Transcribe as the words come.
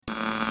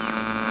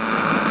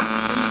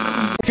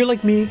you're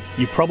like me,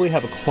 you probably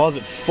have a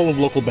closet full of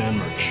local band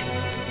merch.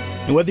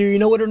 And whether you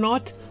know it or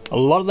not, a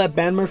lot of that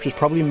band merch was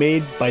probably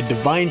made by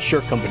Divine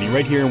Shirt Company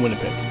right here in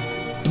Winnipeg.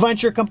 Divine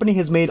Shirt Company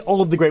has made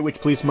all of the Great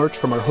Witch Police merch,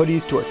 from our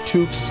hoodies to our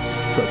toques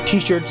to our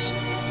t-shirts.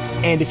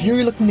 And if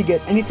you're looking to get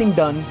anything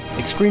done,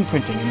 like screen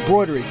printing,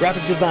 embroidery,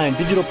 graphic design,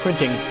 digital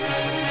printing,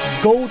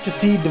 go to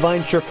see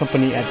Divine Shirt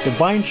Company at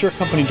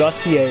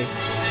divineshirtcompany.ca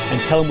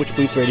and tell them Witch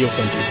Police Radio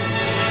sent you.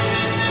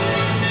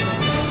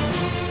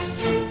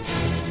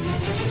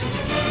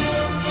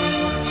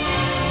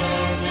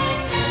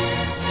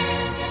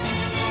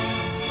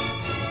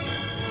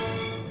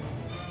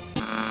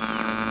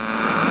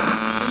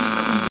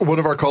 One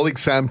of our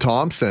colleagues, Sam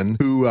Thompson,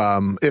 who,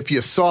 if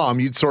you saw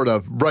him, you'd sort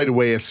of right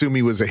away assume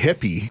he was a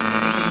hippie.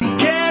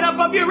 Get up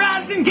off your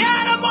ass and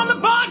get up on the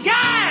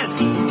podcast!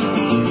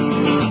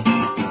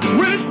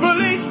 Witch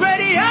Police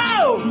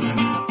Radio!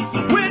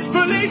 Witch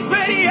Police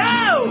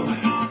Radio!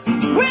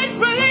 Witch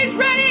Police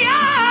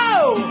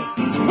Radio!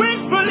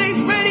 Witch Police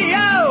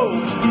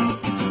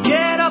Radio!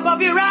 Get up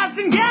off your ass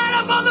and get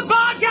up on the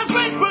podcast!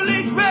 Witch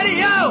Police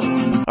Radio!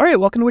 All right,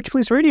 welcome to Witch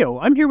Police Radio.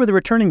 I'm here with a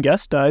returning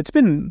guest. It's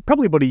been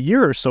probably about a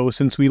year or so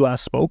since we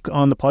last spoke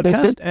on the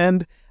podcast,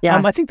 and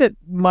I think that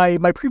my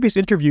previous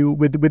interview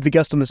with the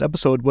guest on this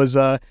episode was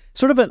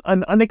sort of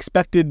an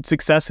unexpected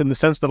success, in the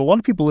sense that a lot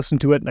of people listened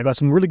to it, and I got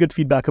some really good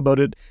feedback about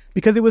it,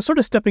 because it was sort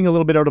of stepping a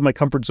little bit out of my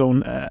comfort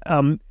zone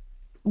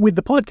with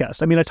the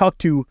podcast. I mean, I talked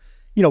to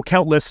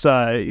countless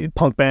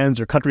punk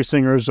bands or country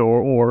singers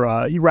or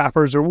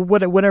rappers or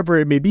whatever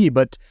it may be.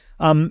 But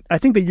I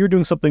think that you're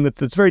doing something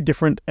that's very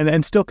different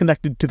and still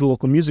connected to the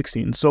local music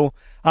scene. So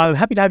I'm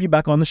happy to have you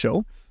back on the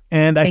show.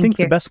 And I think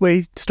the best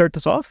way to start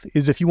this off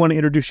is if you want to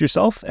introduce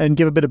yourself and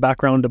give a bit of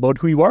background about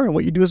who you are and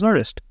what you do as an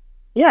artist.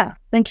 Yeah,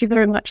 thank you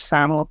very much,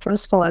 Sam. Well,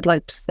 first of all, I'd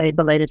like to say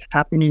belated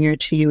Happy New Year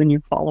to you and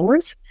your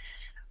followers.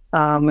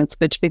 It's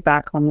good to be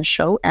back on the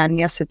show. And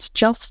yes, it's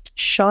just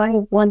shy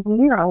of 1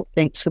 year, I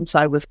think, since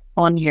I was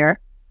on here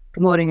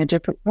promoting a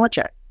different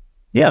project.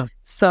 Yeah.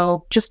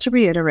 So just to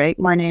reiterate,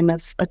 my name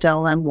is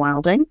Adele M.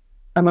 Wilding.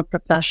 I'm a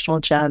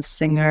professional jazz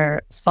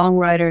singer,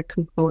 songwriter,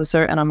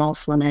 composer, and I'm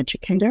also an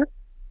educator.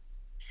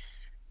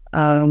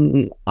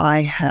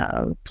 I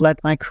have led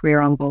my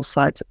career on both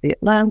sides of the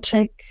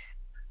Atlantic.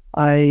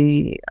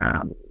 I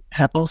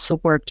have also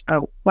worked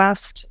out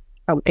west,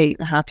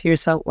 8.5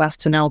 years out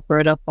west in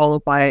Alberta,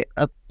 followed by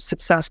a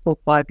successful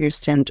 5-year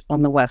stint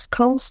on the West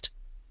Coast.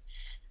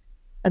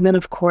 And then,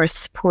 of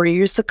course, 4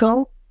 years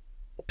ago,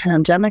 the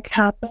pandemic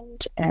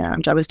happened,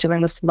 and I was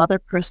dealing with some other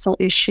personal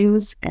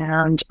issues,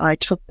 and I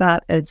took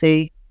that as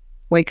a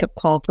wake-up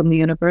call from the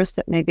universe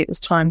that maybe it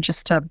was time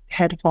just to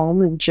head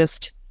home and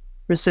just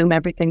resume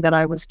everything that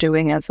I was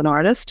doing as an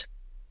artist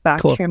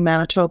back here in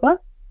Manitoba.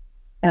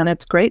 And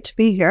it's great to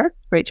be here,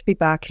 great to be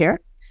back here.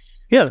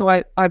 Yeah. So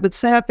I would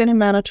say I've been in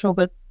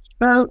Manitoba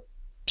about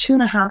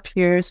 2.5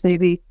 years,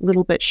 maybe a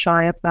little bit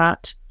shy of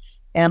that.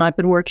 And I've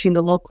been working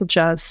the local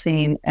jazz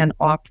scene and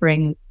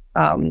offering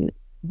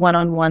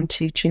one-on-one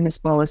teaching as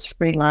well as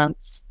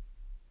freelance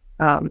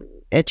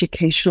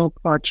educational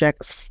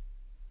projects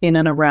in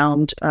and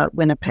around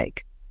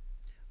Winnipeg.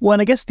 Well,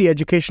 and I guess the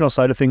educational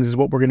side of things is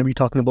what we're going to be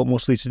talking about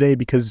mostly today,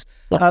 because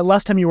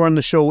last time you were on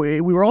the show,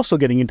 we were also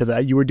getting into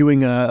that. You were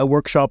doing a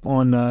workshop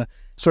on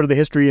sort of the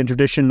history and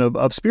tradition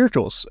of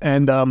spirituals,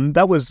 and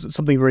that was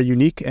something very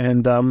unique.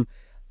 And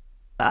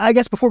I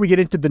guess before we get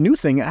into the new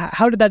thing,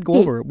 how did that go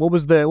over? What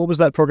was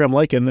that program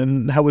like,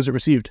 and how was it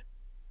received?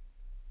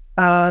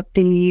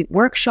 The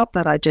workshop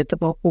that I did, the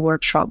vocal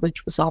workshop,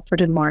 which was offered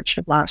in March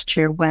of last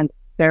year, went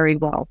very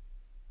well.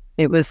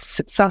 It was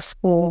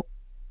successful.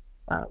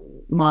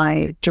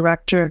 My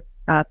director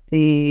at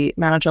the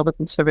Manitoba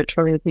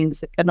Conservatory of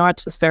Music and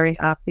Arts was very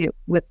happy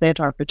with it.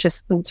 Our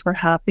participants were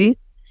happy.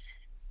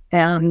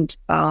 And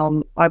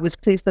I was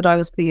pleased that I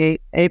was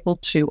able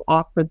to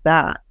offer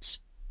that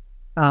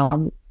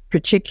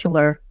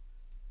particular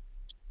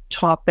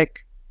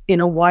topic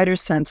in a wider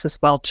sense as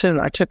well, too.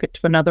 I took it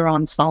to another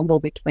ensemble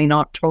between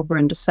October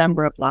and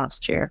December of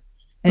last year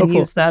and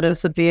used that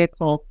as a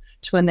vehicle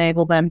to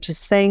enable them to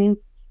sing,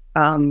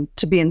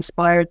 to be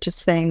inspired to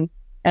sing.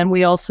 And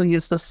we also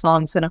used the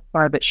songs in a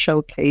private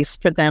showcase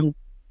for them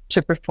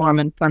to perform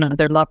in front of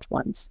their loved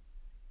ones.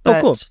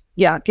 But,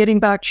 yeah, getting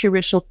back to your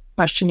original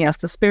question, yes,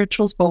 the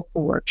Spirituals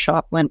Vocal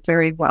Workshop went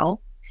very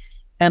well.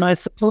 And I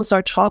suppose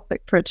our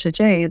topic for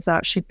today is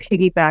actually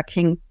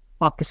piggybacking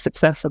off the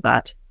success of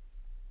that.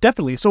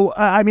 Definitely. So,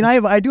 I mean,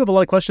 I do have a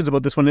lot of questions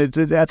about this one. I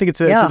think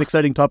it's an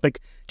exciting topic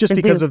just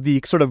because of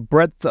the sort of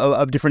breadth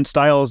of different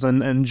styles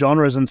and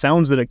genres and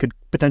sounds that it could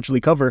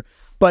potentially cover.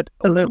 But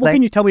what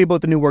can you tell me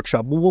about the new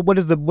workshop? What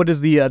is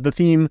the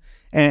theme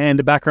and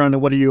the background,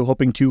 and what are you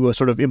hoping to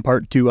sort of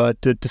impart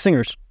to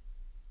singers?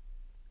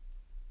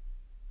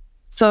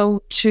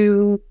 So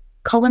to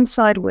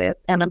coincide with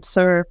and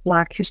observe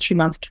Black History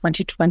Month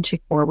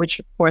 2024, which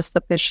of course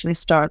officially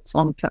starts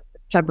on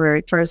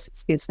February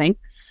 1st,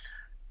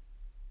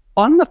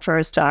 on the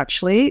 1st,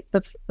 actually,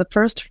 the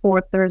first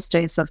 4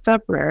 Thursdays of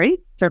February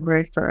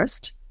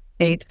 1st,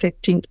 8th,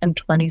 15th, and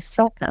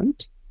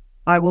 22nd,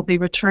 I will be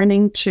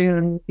returning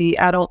to the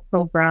adult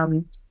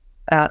programs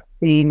at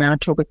the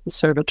Manitoba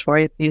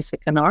Conservatory of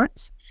Music and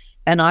Arts,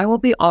 and I will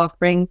be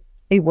offering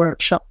a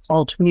workshop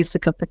called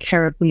Music of the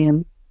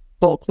Caribbean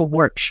Vocal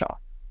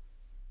Workshop.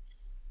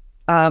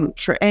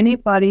 For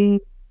anybody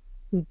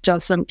who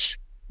doesn't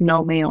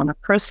know me on a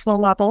personal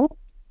level,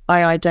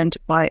 I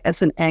identify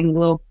as an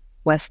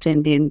Anglo-West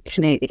Indian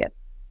Canadian.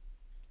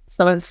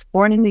 So I was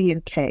born in the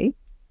UK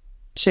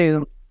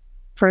to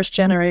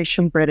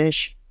first-generation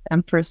British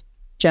and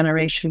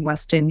first-generation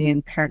West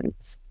Indian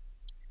parents.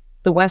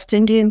 The West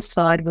Indian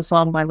side was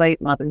on my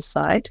late mother's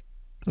side.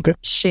 Okay.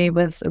 She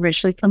was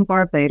originally from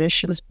Barbados.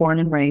 She was born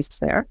and raised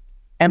there.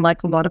 And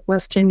like a lot of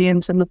West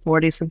Indians in the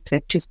 40s and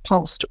 50s,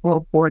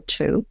 post-World War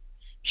II,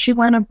 she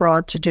went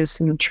abroad to do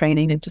some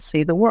training and to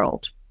see the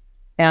world.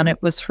 And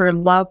it was her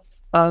love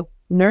of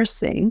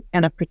nursing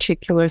and a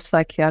particular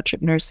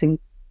psychiatric nursing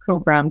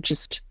program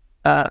just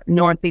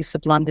northeast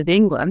of London,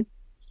 England,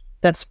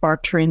 that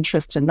sparked her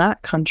interest in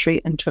that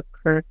country and took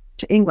her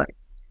to England.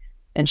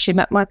 And she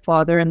met my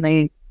father, and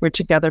they were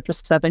together for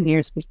 7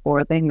 years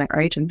before they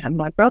married and had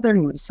my brother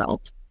and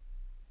myself.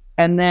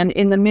 And then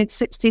in the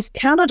mid-60s,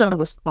 Canada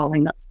was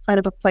calling. That's kind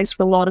of a place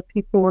where a lot of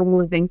people were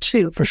moving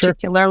to,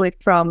 particularly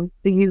from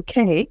the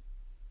UK,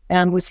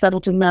 and we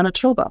settled in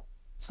Manitoba.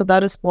 So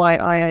that is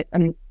why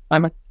I'm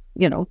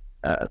a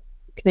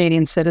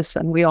Canadian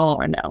citizen. We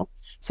all are now.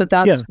 So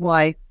that's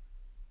why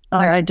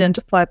I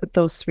identify with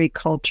those three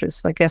cultures.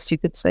 So I guess you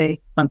could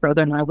say my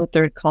brother and I were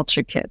third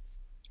culture kids.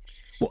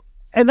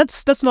 And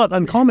that's not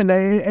uncommon.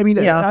 I mean,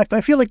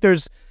 I feel like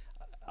there's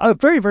a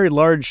very, very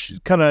large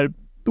kind of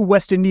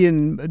West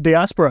Indian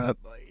diaspora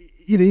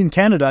in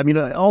Canada. I mean,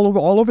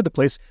 all over the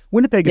place.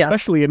 Winnipeg,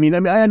 especially. I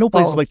mean, I know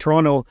places like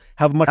Toronto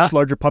have much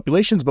larger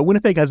populations, but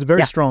Winnipeg has a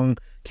very strong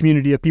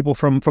community of people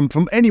from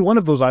any one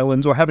of those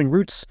islands or having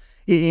roots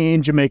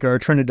in Jamaica or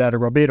Trinidad or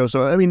Barbados.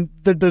 So I mean,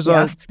 there's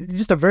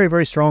just a very,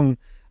 very strong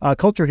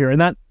culture here,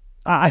 and that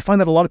I find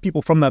that a lot of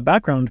people from that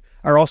background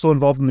are also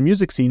involved in the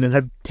music scene and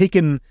have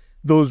taken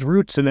those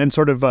roots and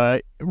sort of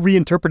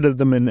reinterpreted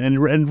them and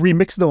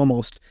remixed them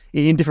almost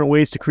in different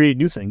ways to create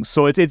new things.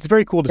 So it's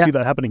very cool to see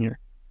that happening here.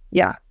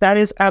 Yeah, that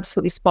is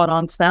absolutely spot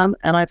on, Sam.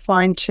 And I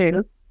find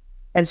too,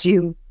 as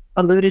you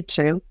alluded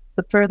to,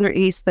 the further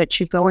east that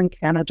you go in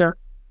Canada,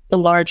 the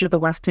larger the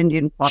West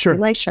Indian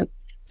population. Sure.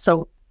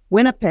 So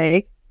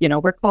Winnipeg,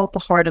 we're called the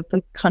heart of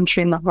the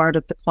country and the heart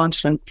of the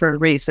continent for a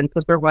reason,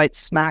 because we're right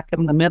smack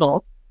in the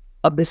middle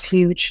of this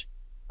huge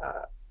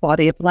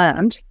body of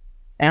land.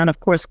 And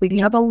of course, we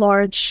have a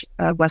large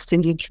West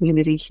Indian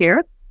community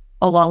here,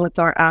 along with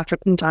our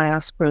African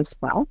diaspora as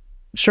well.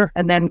 Sure.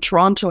 And then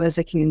Toronto has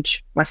a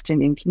huge West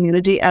Indian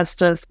community, as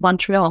does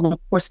Montreal. And of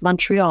course,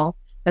 Montreal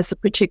has a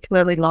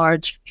particularly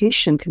large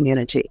Haitian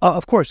community.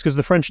 Of course, because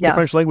the French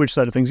language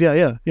side of things.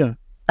 Yeah.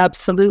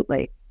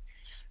 Absolutely.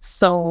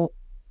 So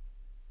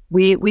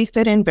we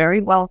fit in very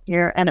well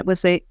here, and it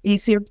was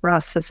easier for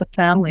us as a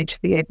family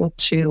to be able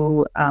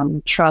to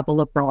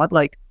travel abroad.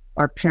 Like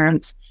our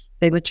parents,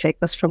 they would take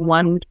us from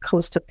one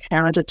coast of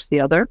Canada to the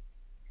other.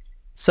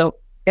 So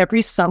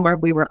every summer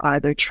we were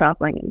either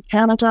traveling in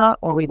Canada,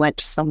 or we went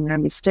to somewhere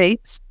in the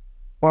States,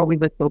 or we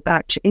would go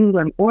back to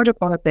England or to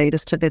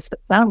Barbados to visit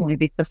family,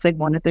 because they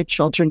wanted their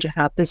children to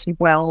have this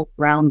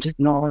well-rounded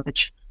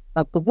knowledge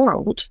of the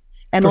world,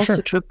 and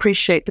also to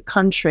appreciate the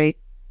country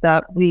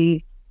that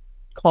we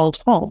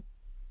called home.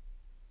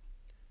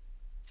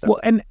 So. Well,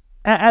 and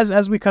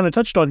as we kind of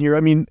touched on here, I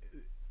mean,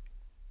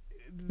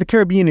 the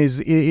Caribbean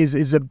is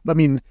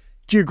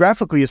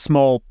geographically a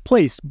small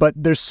place, but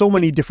there's so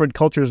many different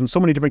cultures and so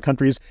many different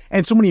countries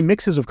and so many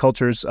mixes of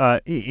cultures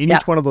in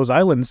each one of those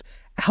islands.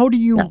 How do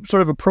you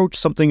sort of approach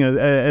something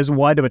as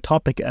wide of a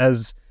topic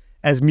as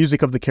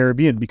music of the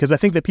Caribbean? Because I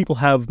think that people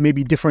have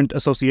maybe different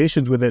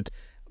associations with it,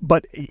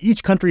 but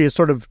each country has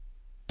sort of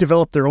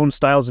developed their own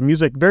styles of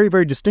music very,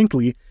 very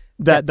distinctly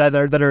that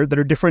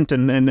are different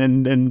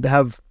and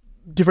have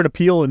different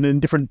appeal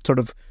and different sort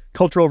of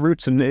cultural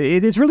roots. And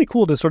it's really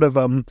cool to sort of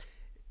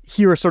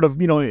hear sort of,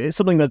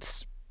 something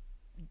that's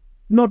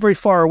not very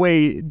far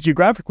away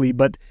geographically,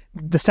 but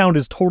the sound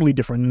is totally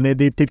different, and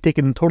they've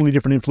taken totally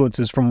different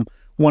influences from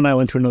one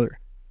island to another.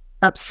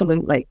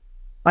 Absolutely.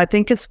 I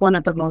think it's one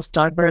of the most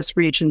diverse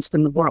regions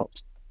in the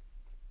world.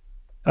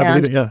 I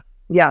believe it, yeah.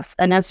 Yes,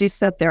 and as you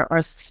said, there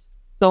are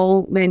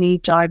so many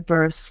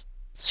diverse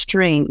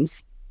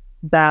streams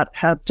that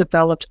have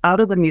developed out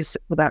of the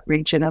music of that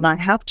region. And I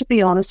have to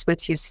be honest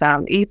with you,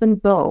 Sam, even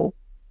though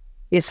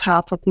it's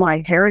half of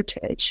my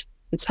heritage,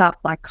 it's half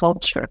my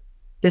culture,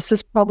 this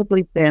has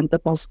probably been the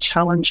most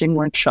challenging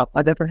workshop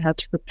I've ever had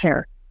to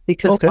prepare,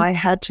 because I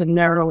had to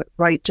narrow it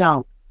right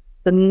down.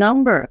 The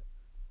number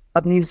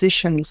of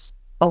musicians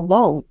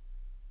alone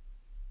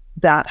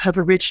that have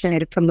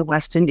originated from the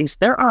West Indies,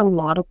 there are a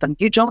lot of them.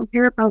 You don't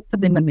hear about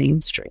them in the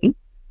mainstream,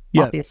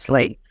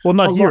 obviously. Well,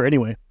 not here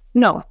anyway.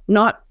 No,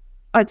 not,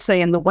 I'd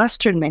say, in the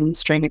Western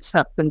mainstream,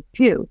 except for a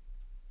few.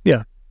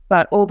 Yeah.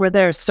 But over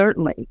there,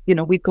 certainly,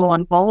 we'd go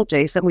on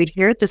holidays and we'd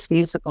hear this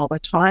music all the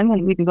time,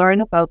 and we'd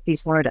learn about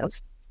these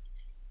artists.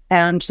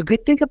 And the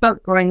good thing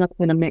about growing up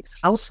in a mixed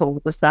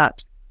household was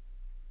that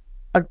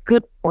a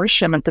good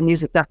portion of the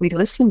music that we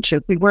listened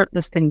to, we weren't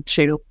listening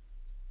to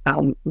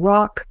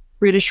rock,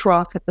 British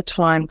rock at the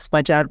time, because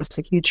my dad was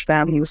a huge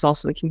fan. He was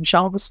also a huge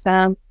Elvis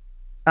fan.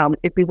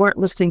 If we weren't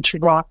listening to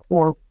rock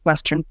or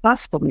Western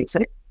classical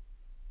music,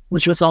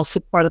 which was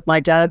also part of my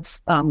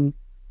dad's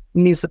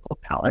musical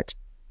palette,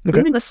 we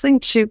were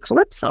listening to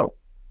calypso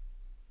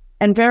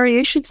and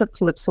variations of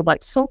calypso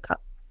like soca.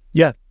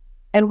 Yeah.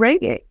 And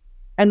reggae.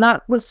 And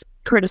that was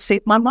courtesy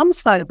of my mom's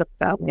side of the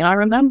family. I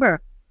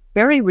remember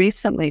very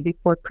recently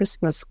before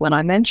Christmas when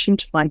I mentioned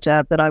to my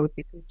dad that I would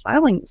be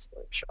compiling this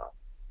workshop,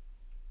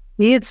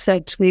 he had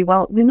said to me,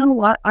 well, you know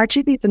what? I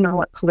didn't even know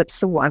what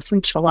calypso was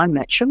until I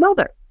met your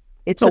mother.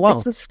 It's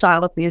a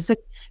style of music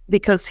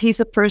because he's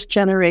a first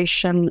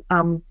generation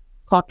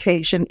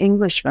Caucasian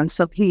Englishman.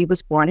 So he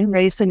was born and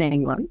raised in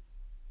England.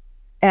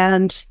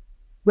 And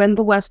when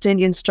the West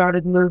Indians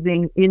started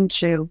moving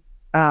into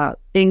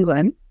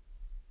England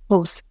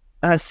post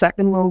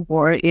Second World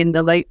War in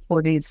the late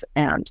 40s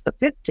and the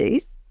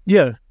 50s.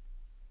 Yeah.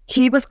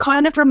 He was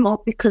kind of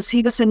remote because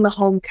he was in the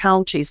home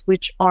counties,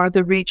 which are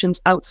the regions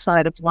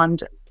outside of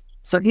London.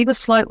 So he was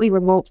slightly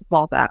remote from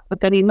all that. But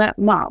then he met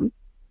Mom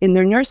in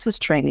their nurses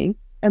training,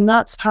 and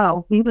that's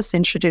how he was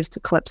introduced to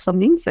calypso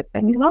music,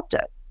 and he loved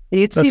it.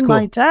 And you'd see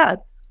my dad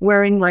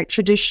wearing like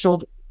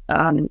traditional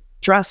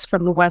dress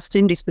from the West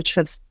Indies, which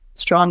has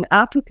strong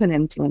African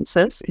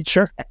influences.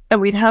 Sure.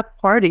 And we'd have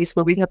parties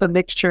where we'd have a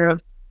mixture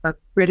of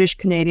British,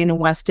 Canadian, and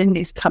West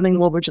Indies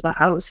coming over to the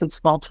house in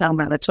small town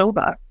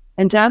Manitoba.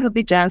 And Dad would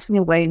be dancing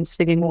away and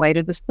singing away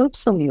to this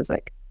calypso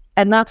music.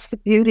 And that's the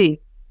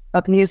beauty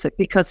of music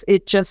because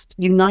it just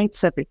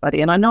unites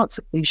everybody. And I know it's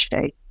a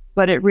cliche,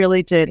 but it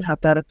really did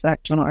have that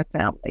effect on our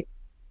family.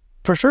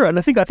 For sure. And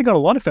I think on a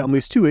lot of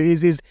families too,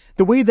 is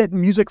the way that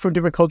music from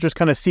different cultures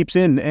kind of seeps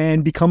in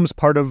and becomes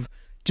part of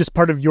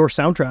your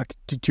soundtrack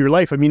to your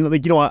life. I mean,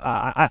 like, you know,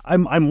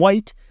 I'm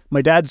white.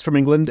 My dad's from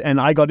England, and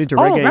I got into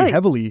reggae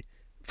heavily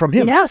from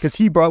him because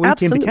when he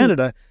came to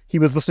Canada, he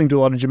was listening to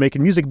a lot of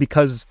Jamaican music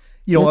because,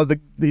 you know,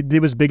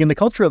 it was big in the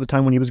culture at the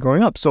time when he was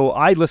growing up. So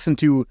I listened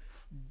to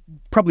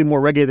probably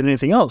more reggae than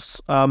anything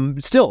else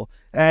still.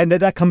 And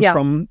that comes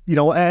from, you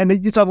know, and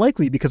it's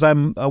unlikely because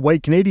I'm a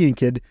white Canadian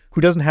kid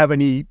who doesn't have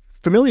any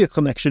familiar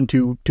connection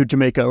to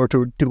Jamaica or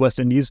to the West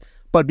Indies.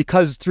 But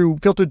because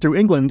filtered through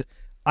England,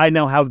 I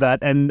now have that.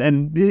 And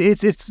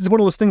it's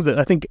one of those things that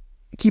I think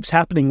keeps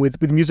happening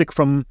with music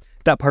from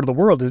that part of the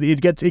world.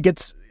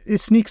 It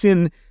sneaks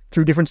in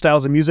through different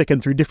styles of music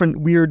and through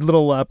different weird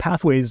little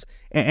pathways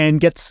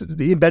and gets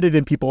embedded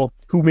in people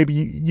who maybe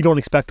you don't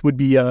expect would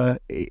be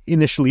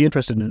initially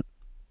interested in it.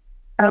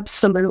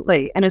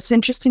 Absolutely. And it's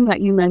interesting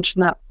that you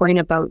mentioned that point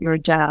about your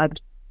dad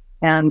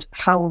and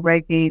how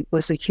reggae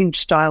was a huge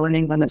style in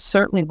England. It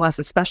certainly was,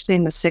 especially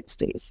in the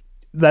 60s.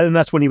 And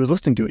that's when he was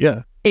listening to it,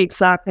 yeah.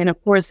 Exactly. And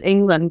of course,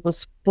 England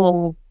was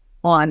full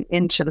on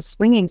into the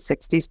swinging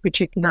 60s,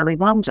 particularly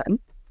London.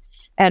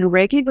 And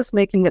reggae was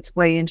making its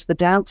way into the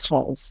dance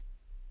halls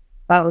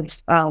of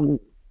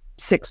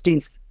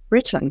 60s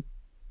Britain.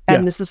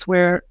 And this is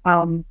where,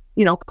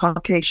 you know,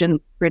 Caucasian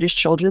British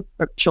children,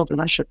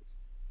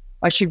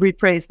 I should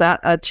rephrase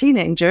that,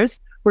 teenagers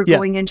were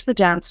going into the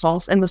dance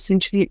halls and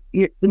listening to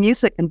the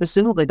music. And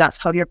presumably that's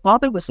how your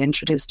father was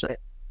introduced to it.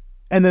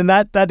 And then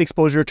that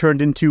exposure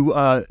turned into,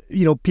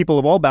 you know, people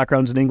of all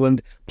backgrounds in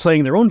England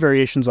playing their own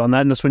variations on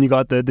that. And that's when you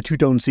got the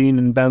two-tone scene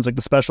and bands like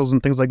the Specials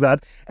and things like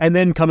that. And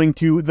then coming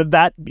to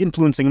that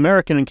influencing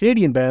American and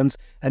Canadian bands.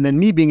 And then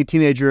me being a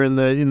teenager in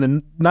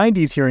the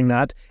 90s hearing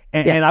that.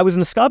 And I was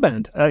in a ska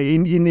band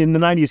in the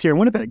 90s here in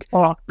Winnipeg.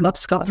 Oh, love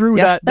ska. Through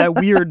that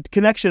weird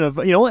connection of,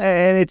 you know,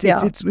 and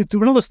it's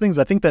one of those things.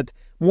 I think that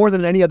more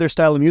than any other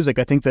style of music,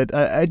 I think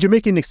that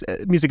Jamaican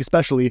music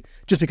especially,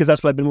 just because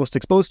that's what I've been most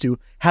exposed to,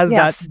 has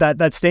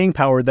that staying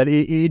power that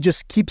it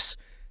just keeps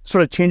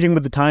sort of changing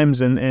with the times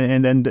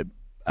and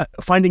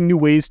finding new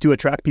ways to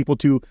attract people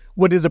to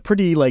what is a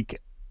pretty, like,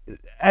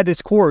 at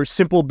its core,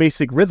 simple,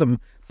 basic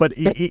rhythm, but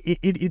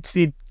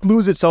it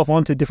glues itself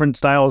onto different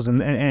styles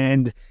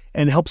and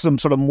helps them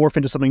sort of morph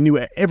into something new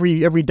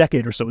every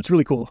decade or so. It's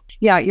really cool.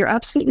 Yeah, you're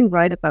absolutely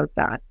right about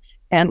that.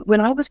 And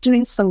when I was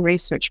doing some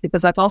research,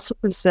 because I've also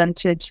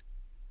presented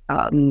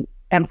and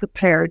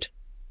prepared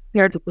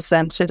to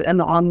presented an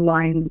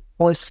online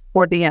course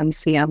for the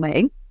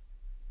NCMA,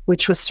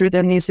 which was through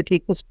their Music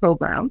Equals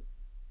program,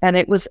 and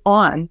it was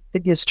on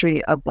the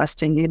history of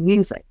West Indian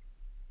music.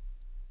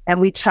 And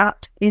we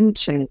tapped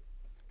into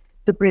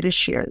the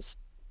British years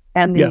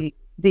and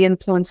the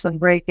influence of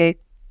reggae,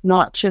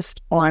 not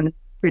just on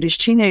British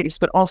teenagers,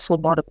 but also a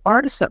lot of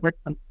artists that were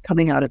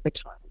coming out at the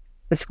time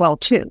as well,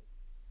 too.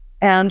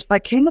 And I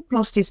came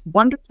across these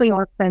wonderfully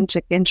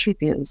authentic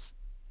interviews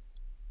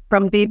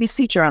from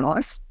BBC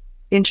journalists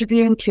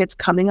interviewing kids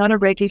coming out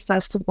of reggae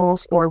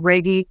festivals or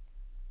reggae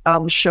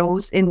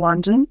shows in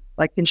London,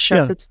 like in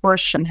Shepherd's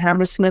Bush and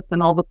Hammersmith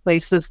and all the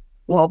places,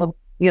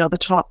 the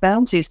top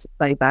bands used to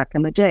play back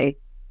in the day.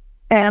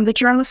 And the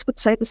journalists would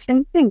say the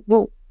same thing.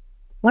 Well,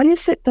 what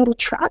is it that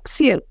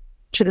attracts you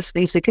to this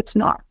music. It's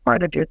not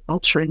part of your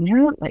culture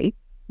inherently.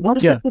 What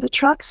is it that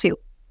attracts you?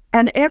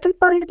 And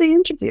everybody they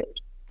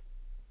interviewed,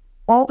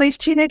 all these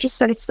teenagers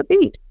said it's the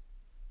beat.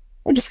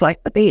 They just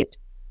like the beat.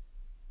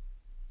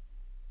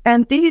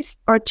 And these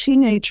are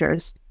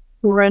teenagers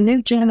who are a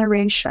new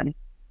generation,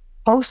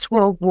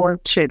 post-World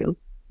War II,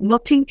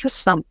 looking for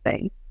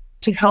something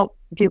to help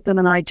give them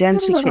an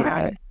identity.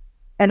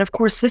 And of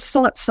course, this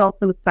saw itself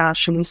in the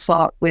fashion. We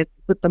saw it with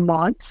the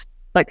mods,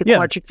 like the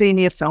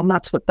Quadrophenia film.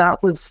 That's what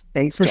that was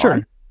based on.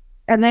 Sure.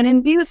 And then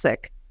in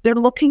music, they're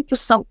looking for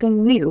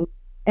something new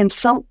and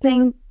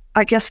something,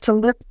 I guess, to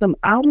lift them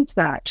out of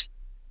that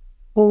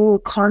whole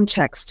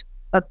context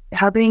of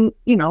having,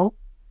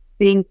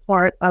 being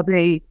part of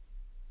a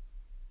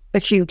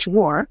huge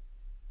war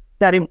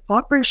that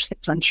impoverished the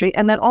country.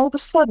 And then all of a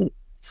sudden,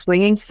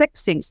 swinging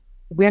 60s,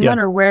 women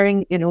are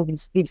wearing,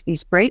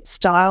 these great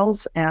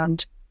styles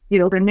and,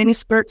 their mini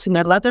skirts and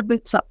their leather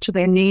boots up to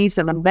their knees,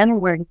 and the men are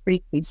wearing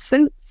three-piece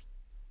suits.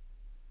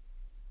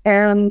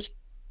 And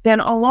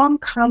then along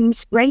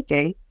comes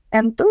reggae,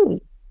 and boom,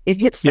 it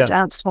hits the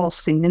dance hall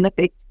scene in a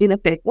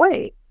big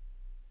way.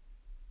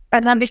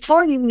 And then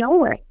before you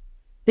know it,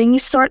 then you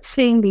start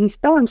seeing these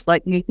bands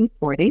like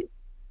UB40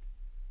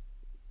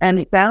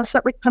 and bands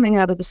that were coming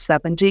out of the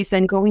 70s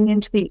and going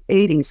into the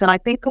 80s. And I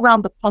think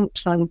around the punk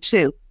time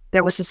too,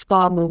 there was a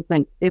ska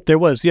movement. There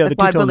was, the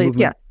two-tone movement.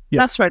 Yeah,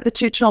 that's right, the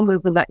two-tone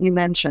movement that you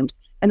mentioned.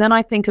 And then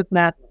I think of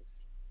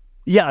Madness.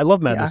 Yeah, I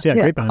love Madness. Yeah,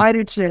 great band. I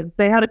do too.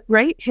 They had a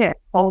great hit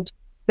called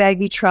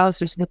Baggy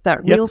Trousers with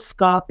that real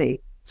ska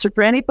beat. So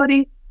for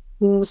anybody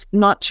who's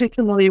not too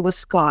familiar with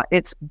ska,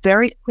 it's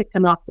very quick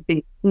and off the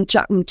beat. And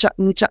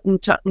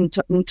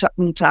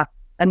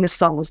this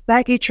song was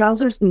Baggy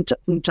Trousers,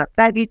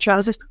 Baggy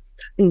Trousers,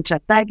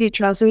 Baggy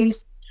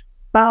Trousers.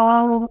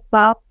 Bow,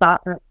 bow, bow.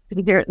 Did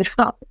you hear it? It's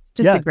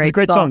just a great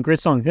song. Great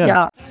song.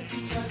 Yeah.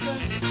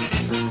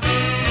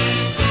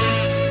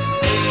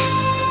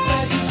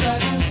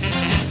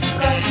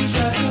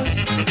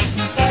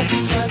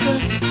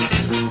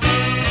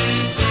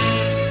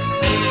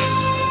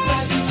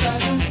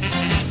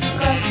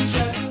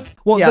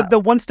 Well, the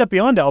One Step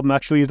Beyond album,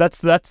 actually, that's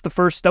the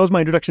first, that was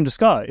my introduction to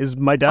ska, is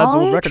my dad's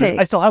old record.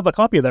 I still have a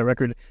copy of that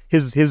record,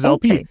 his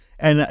LP,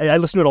 and I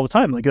listen to it all the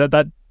time. Like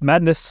that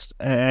Madness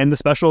and the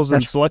Specials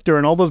and Selector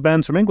and all those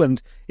bands from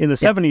England in the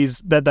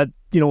 70s, that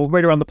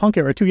right around the punk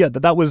era too,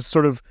 that was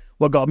sort of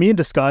what got me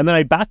into ska. And then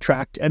I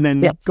backtracked and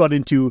then got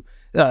into,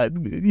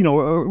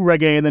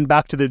 reggae, and then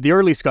back to the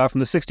early ska from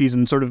the 60s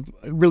and sort of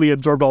really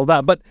absorbed all of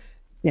that. But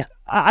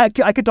I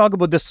could talk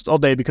about this all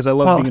day because I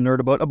love being a nerd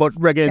about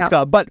reggae and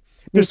ska, but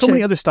there's so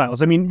many other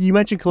styles. I mean, you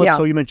mentioned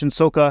calypso, you mentioned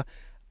soca.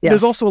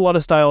 There's also a lot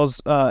of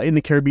styles in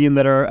the Caribbean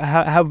that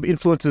have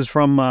influences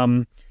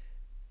from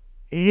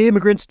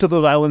immigrants to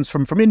those islands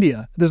from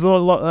India. There's a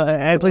lot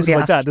and places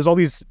like that. There's all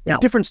these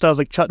different styles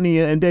like chutney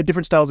and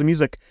different styles of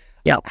music.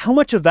 Yeah. How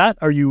much of that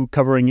are you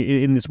covering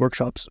in these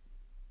workshops?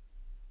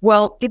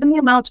 Well, given the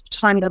amount of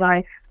time that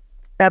I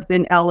have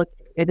been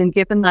allocated, and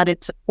given that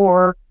it's a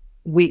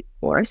 4-week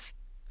course,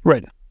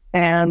 right,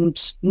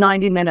 and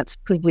 90 minutes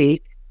per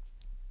week,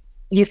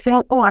 you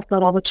think, I've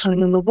got all the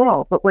time in the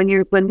world. But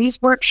when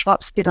these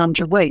workshops get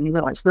underway, you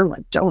realize, I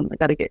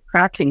got to get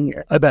cracking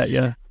here. I bet,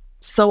 yeah.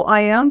 So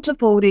I am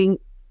devoting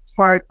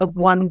part of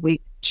 1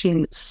 week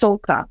to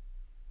soca,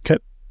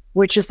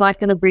 which is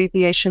like an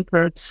abbreviation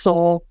for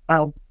soul,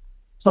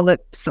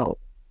 calypso,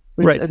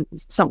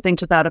 something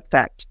to that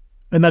effect.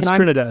 And that's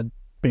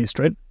Trinidad-based,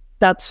 right?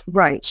 That's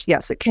right.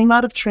 Yes, it came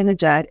out of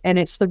Trinidad, and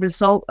it's the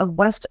result of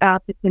West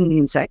African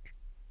music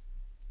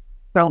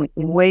from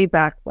way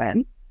back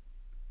when.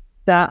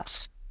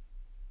 That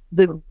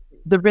the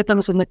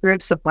rhythms and the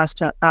grooves of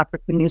West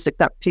African music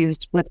that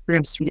fused with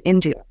grooves from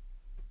India.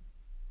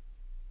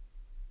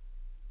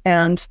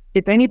 And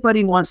if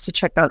anybody wants to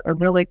check out a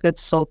really good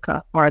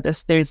soca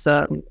artist, there's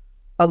a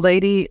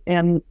lady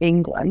in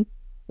England,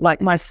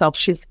 like myself.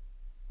 She's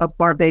of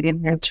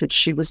Barbadian heritage.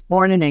 She was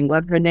born in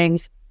England. Her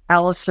name's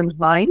Alison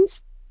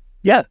Hines.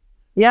 Yeah.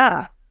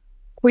 Yeah.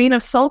 Queen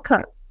of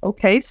Soca.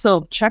 Okay,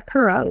 so check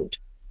her out.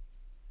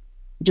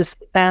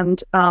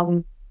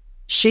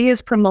 She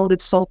has promoted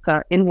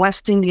soca in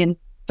West Indian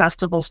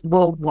festivals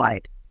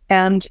worldwide.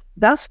 And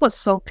that's what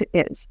soca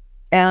is.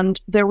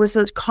 And there was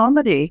a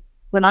comedy,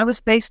 when I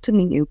was based in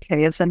the UK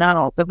as an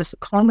adult, there was a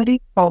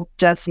comedy called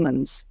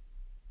Desmond's.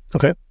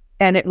 Okay.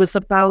 And it was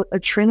about a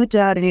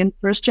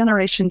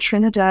first-generation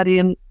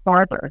Trinidadian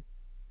barber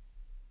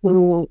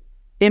who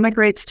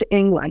immigrates to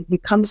England. He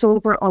comes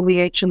over on the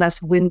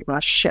HMS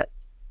Windrush ship.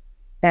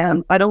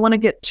 And I don't want to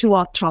get too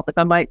off topic.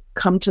 I might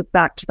come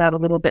back to that a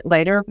little bit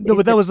later. No,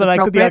 but that was the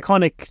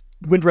iconic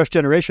Windrush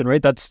generation,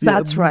 right? That's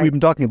right. We've been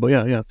talking about,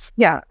 yeah.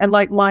 Yeah, and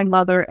like my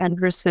mother and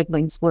her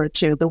siblings were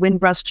too, the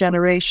Windrush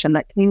generation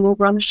that came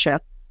over on the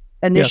ship.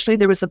 Initially,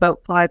 there was about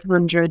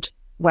 500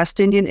 West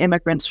Indian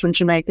immigrants from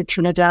Jamaica,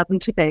 Trinidad,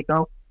 and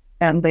Tobago,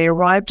 and they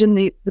arrived in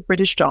the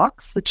British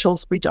docks, the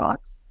Tilbury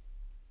docks,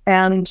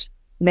 and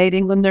made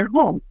England their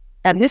home.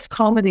 And this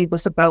comedy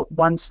was about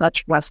one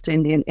such West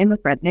Indian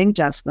immigrant named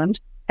Desmond,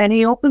 and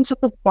he opens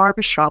up a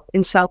barbershop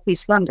in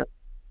southeast London.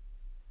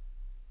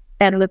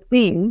 And the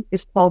theme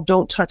is called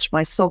Don't Touch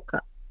My Soca.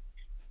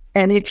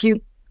 And if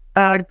you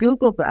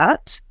Google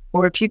that,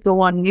 or if you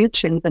go on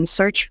YouTube and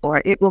search for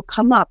it, it will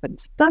come up and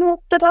it's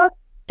da-da-da-da,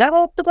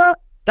 da-da-da-da,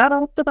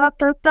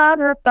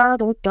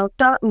 da-da-da-da-da-da-da-da-da,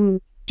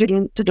 da-dum,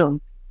 da-dum,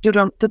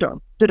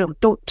 da-dum, da-dum,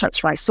 don't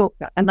touch my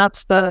soca. And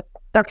that's the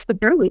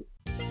girly.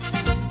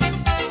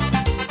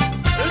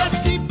 Let's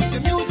keep the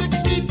music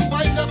steep,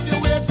 wind up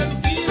your waist and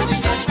feel the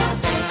touch my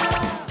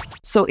soca.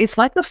 So it's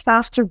like a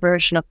faster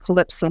version of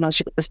calypso. Now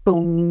she goes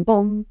boom,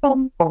 boom,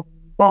 boom, boom,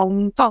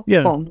 boom, boom,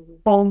 boom,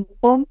 boom,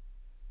 boom.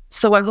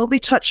 So I will be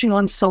touching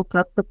on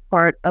soca, the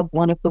part of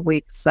one of the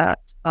weeks that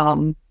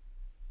I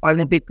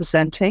will be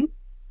presenting.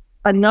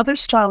 Another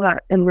style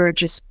that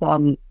emerges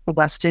from the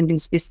West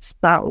Indies is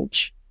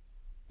spouge.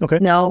 Okay.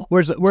 Now,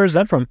 where is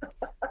that from?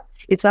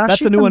 It's actually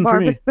that's a new one for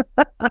me.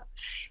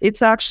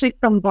 It's actually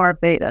from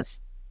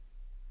Barbados,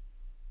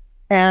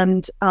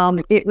 and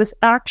it was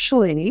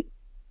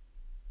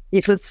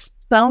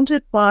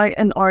founded by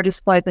an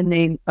artist by the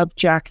name of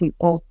Jackie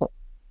Opal.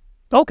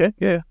 Okay.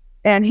 Yeah.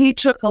 And he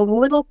took a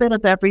little bit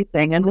of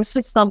everything, and this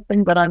is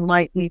something that I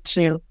might need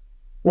to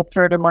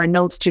refer to my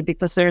notes to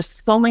because there's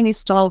so many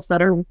styles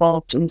that are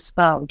involved in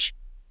spouge.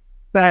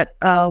 But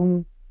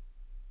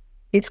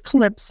it's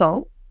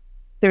calypso.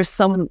 There's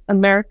some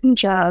American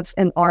jazz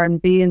and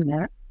R&B in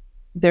there.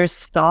 There's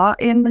ska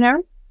in there.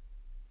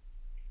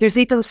 There's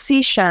even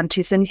sea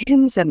shanties and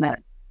hymns in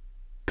there.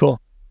 Cool.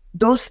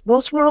 Those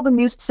were all the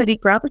music that he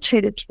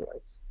gravitated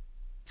towards.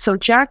 So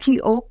Jackie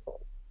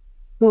Opal,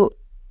 who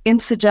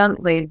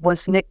incidentally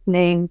was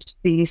nicknamed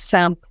the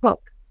Sam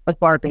Cooke of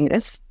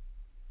Barbados,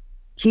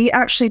 he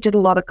actually did a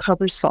lot of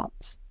cover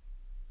songs.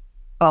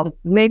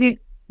 Maybe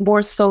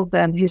more so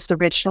than his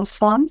original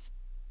songs,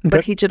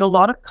 but he did a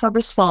lot of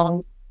cover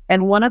songs.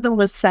 And one of them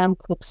was Sam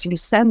Cooke's You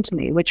Send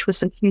Me, which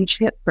was a huge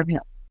hit for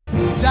him.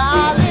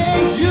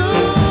 Darling, you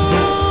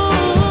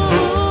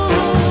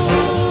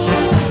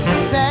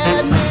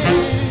send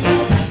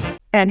me.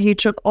 And he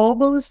took all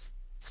those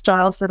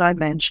styles that I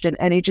mentioned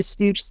and he just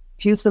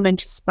fused them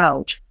into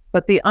spouge.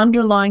 But the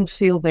underlying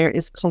feel there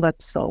is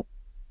calypso.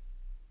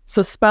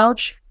 So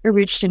spouge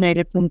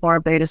originated from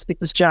Barbados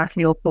because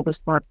Jackie Opal was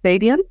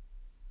Barbadian.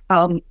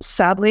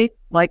 Sadly,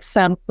 like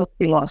Sam Cooke,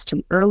 he lost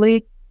him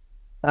early.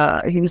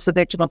 He was the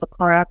victim of a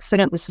car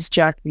accident. This is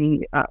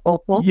Jackie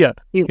Opal. Yeah.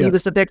 He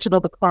was the victim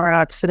of a car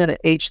accident at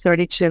age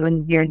 32 in the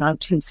year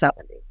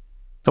 1970.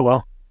 Oh,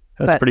 wow.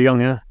 That's pretty young,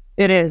 yeah.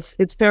 It is.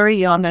 It's very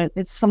young. And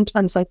it's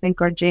sometimes I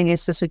think our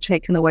geniuses are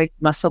taken away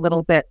from us a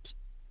little bit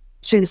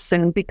too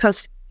soon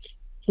because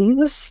he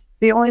was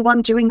the only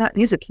one doing that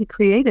music. He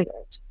created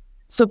it.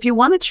 So if you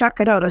want to check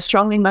it out, I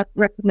strongly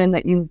recommend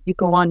that you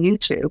go on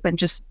YouTube and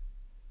just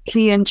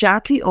key in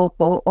Jackie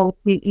Opal,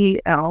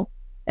 O-P-E-L,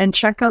 and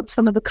check out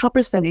some of the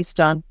covers that he's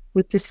done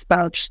with this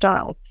spouge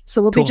style.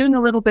 So we'll be doing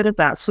a little bit of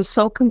that. So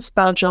soca and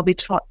spouge I'll be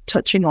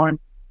touching on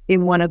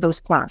in one of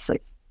those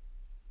classes.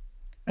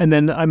 And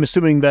then I'm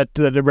assuming that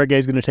the reggae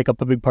is going to take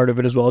up a big part of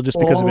it as well, just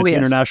because of its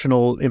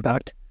international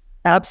impact.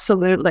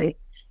 Absolutely.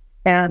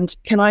 And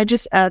can I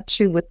just add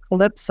too, with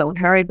calypso,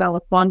 Harry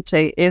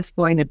Belafonte is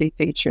going to be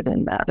featured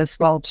in that as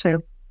well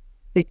too,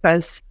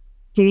 because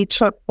he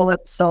took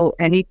calypso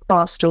and he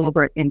crossed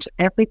over into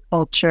every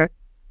culture,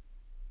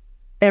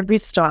 every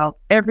style.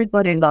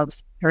 Everybody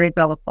loves Harry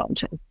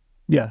Belafonte.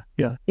 Yeah,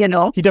 yeah. You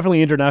know? He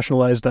definitely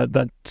internationalized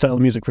that style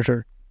of music for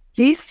sure.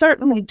 He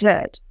certainly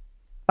did.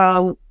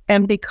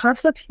 And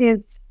because of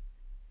his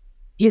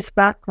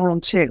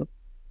background too,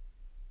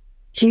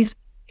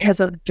 has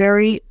a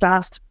very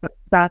vast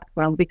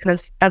background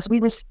because as we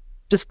were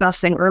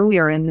discussing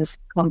earlier in this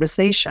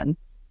conversation,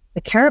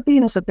 the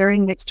Caribbean is a very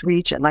mixed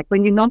region. Like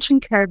when you mention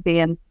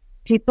Caribbean,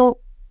 people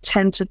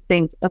tend to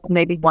think of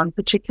maybe one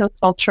particular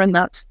culture, and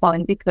that's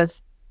fine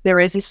because there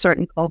is a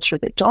certain culture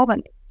that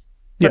dominates.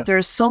 But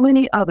there's so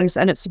many others,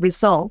 and it's a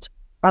result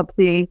of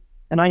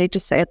and I need to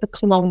say it, the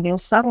colonial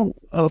settlement.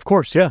 Oh, of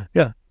course, yeah.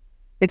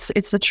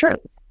 It's the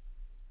truth.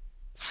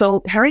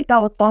 So Harry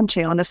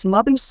Belafonte, on his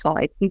mother's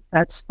side, he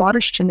had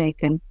Scottish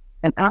Jamaican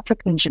and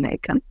African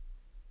Jamaican.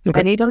 Okay.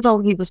 And even though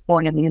he was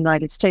born in the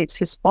United States,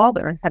 his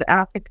father had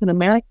African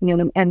American in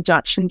him and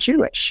Dutch and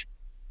Jewish.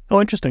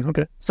 Oh, interesting.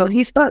 Okay. So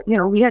he's got,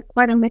 we had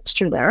quite a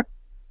mixture there.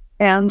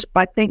 And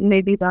I think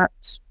maybe that,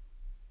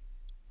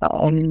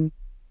 how do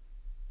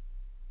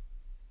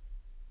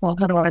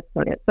I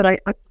put it?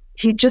 But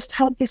he just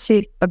had this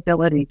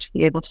ability to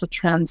be able to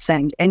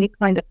transcend any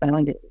kind of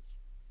boundaries.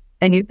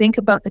 And you think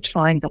about the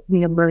time that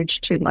we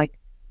emerged to, like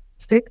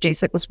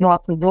 50s, it was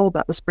rock and roll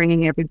that was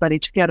bringing everybody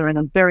together in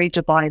a very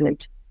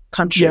divided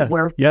country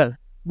where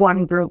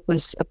one group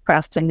was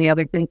oppressed and the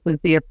other group was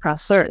the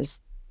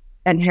oppressors.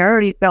 And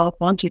Harry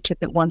Belafonte took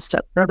it one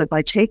step further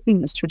by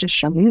taking this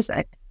traditional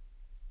music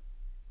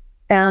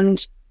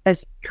and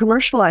as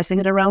commercializing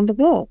it around the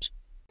world.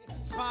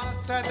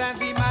 Smarter than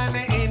the man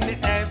in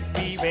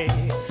every way.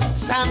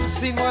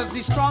 Samson was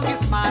the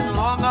strongest man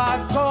long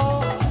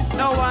ago.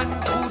 No one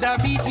could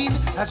have beat him,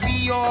 as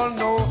we all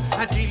know,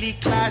 until he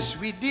clashed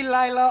with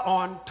Delilah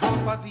on top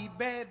of the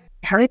bed.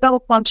 Harry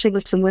Belafonte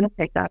was in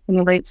Winnipeg back in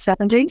the late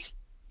 70s,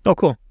 Oh,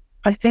 cool.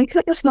 I think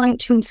it was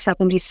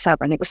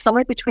 1977. It was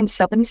somewhere between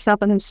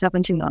 77 and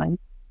 79.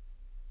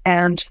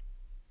 And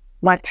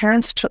my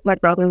parents took my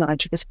brother and I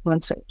to this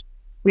concert.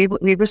 We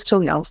were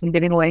still young, so I'm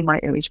giving away my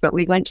age, but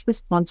we went to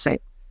this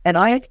concert. And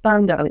I had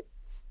found out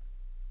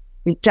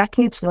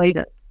decades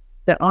later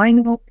that I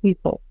know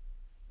people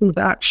who've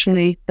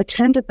actually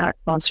attended that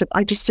concert.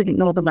 I just didn't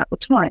know them at the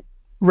time.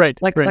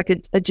 Right. Like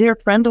a dear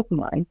friend of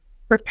mine,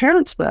 her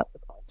parents were at the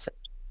concert.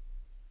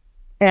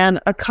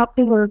 And a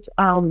couple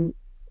of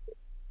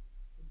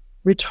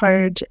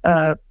retired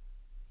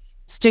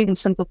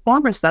students and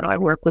performers that I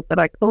work with, that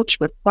I coach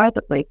with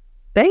privately,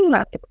 they were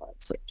at the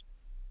concert.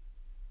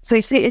 So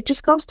you see, it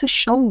just goes to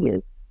show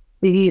you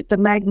the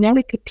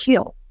magnetic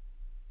appeal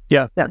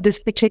that this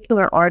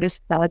particular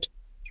artist had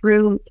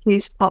through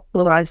his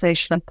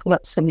popularization of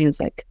calypso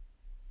music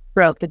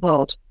throughout the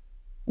world.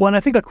 Well, and I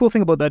think a cool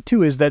thing about that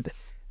too is that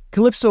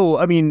calypso,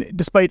 I mean,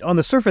 despite on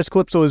the surface,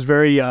 calypso is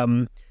very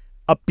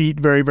upbeat,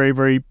 very, very,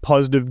 very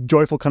positive,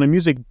 joyful kind of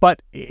music,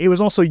 but it was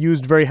also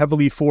used very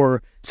heavily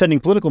for sending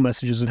political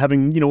messages and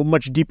having,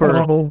 much deeper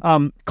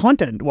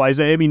content-wise.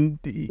 I mean,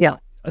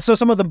 so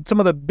some of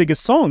the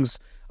biggest songs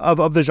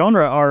of the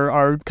genre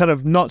are kind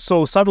of not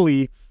so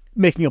subtly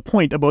making a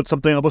point about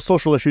something, about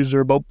social issues or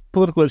about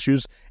political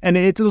issues, and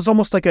it was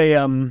almost like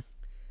a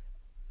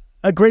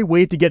great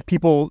way to get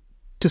people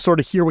to sort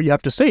of hear what you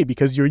have to say,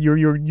 because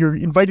you're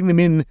inviting them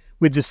in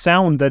with this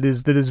sound that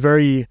is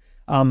very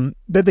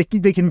that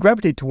they can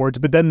gravitate towards,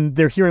 but then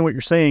they're hearing what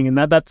you're saying, and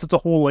that's a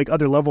whole like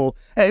other level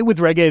with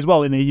reggae as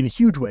well in a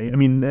huge way. I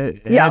mean,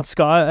 and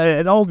ska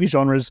and all of these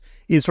genres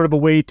is sort of a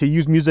way to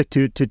use music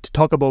to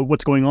talk about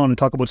what's going on and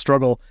talk about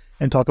struggle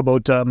and talk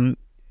about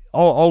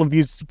all of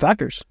these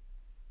factors.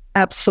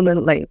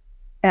 Absolutely.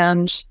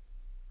 And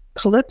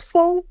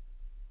calypso,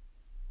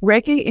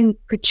 reggae in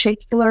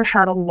particular,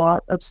 had a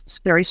lot of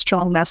very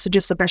strong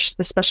messages,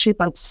 especially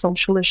about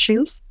social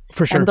issues.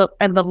 For sure.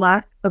 And the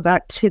lack of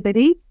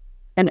activity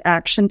and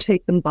action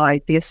taken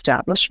by the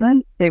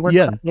establishment. They were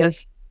kind of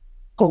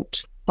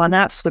poked on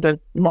that, sort of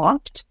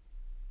mocked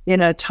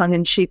in a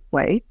tongue-in-cheek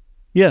way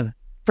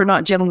for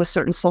not dealing with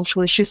certain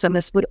social issues, and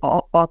this would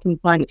often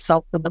find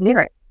itself in the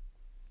lyrics.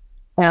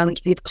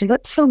 And with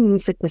calypso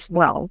music as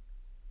well,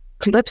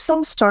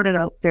 calypso started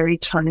out very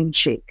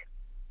tongue-in-cheek.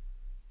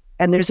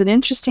 And there's an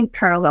interesting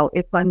parallel,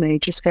 if I may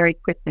just very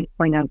quickly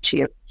point out to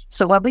you.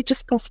 So while we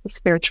discussed the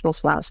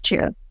spirituals last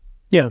year,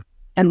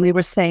 and we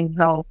were saying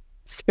how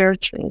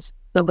spirituals,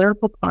 the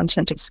lyrical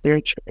content of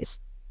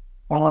spirituals,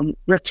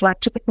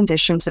 reflected the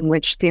conditions in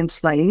which the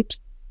enslaved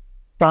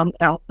from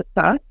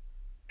Africa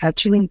had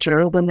to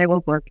endure when they were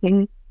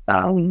working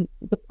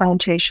the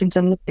plantations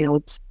and the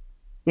fields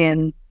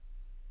in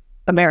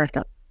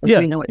America, as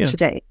we know it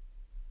today.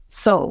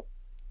 So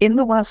in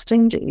the West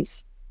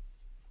Indies,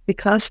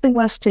 because the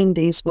West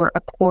Indies were a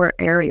core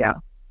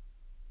area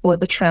for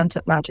the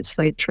transatlantic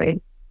slave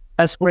trade,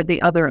 as were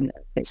the other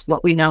Americas,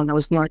 what we now know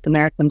as North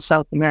America,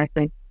 South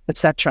America,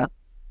 etc.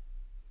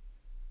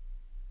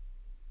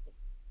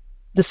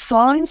 The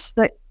songs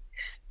that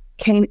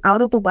came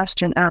out of the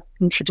Western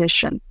African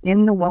tradition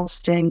in the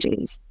West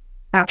Indies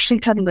actually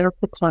had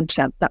lyrical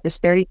content that was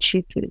very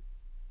cheeky,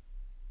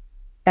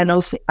 and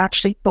also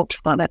actually poked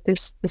fun at the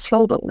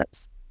solo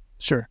lips.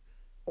 Sure.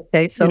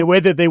 Okay, so in a way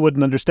that they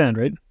wouldn't understand,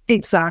 right?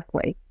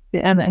 Exactly.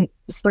 And then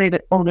the slave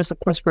owners, of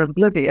course, were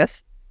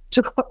oblivious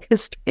to what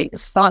was being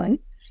sung.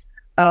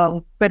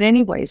 But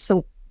anyway,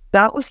 so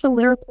that was the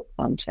lyrical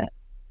content.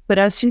 But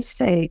as you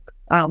say,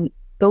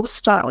 those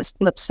styles,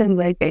 calypso and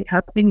reggae,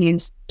 have been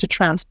used to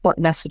transport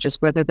messages,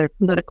 whether they're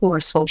political or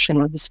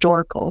social or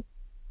historical.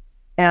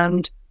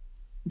 And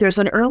there's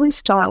an early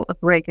style of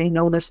reggae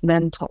known as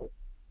mento.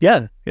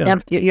 Yeah.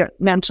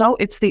 Mento,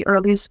 it's the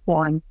earliest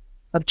form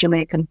of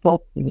Jamaican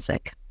folk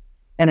music,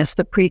 and it's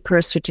the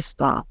precursor to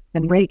ska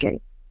and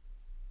reggae.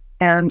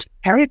 And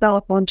Harry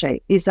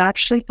Belafonte is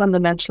actually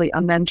fundamentally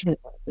a mento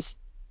artist,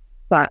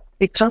 but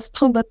because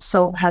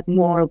calypso had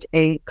more of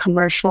a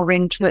commercial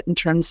ring to it in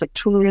terms of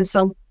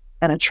tourism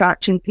and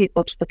attracting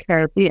people to the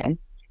Caribbean,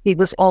 he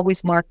was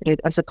always marketed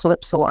as a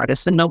calypso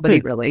artist, and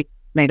nobody really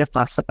made a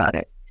fuss about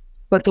it.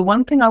 But the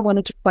one thing I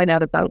wanted to point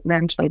out about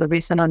mento, the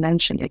reason I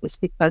mentioned it, is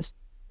because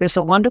there's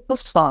a wonderful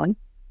song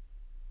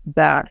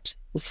that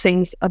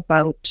sings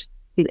about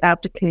the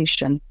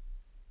abdication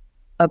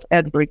of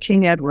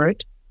King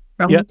Edward,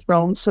 from the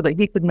throne so that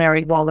he could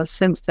marry Wallace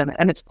Simpson,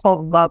 and it's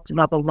called Love,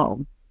 Love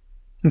Alone.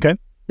 Okay.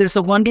 There's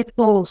a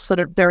wonderful, sort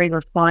of very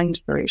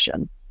refined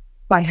version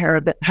by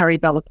Harry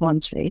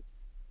Belafonte,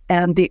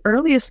 and the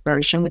earliest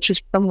version, which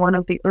is from one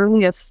of the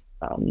earliest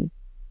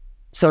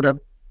sort of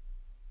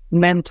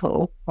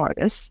mental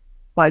artists,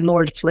 by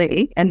Lord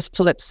Flea, and it's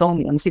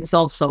Calypsonians. He was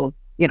also,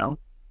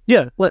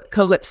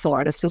 calypso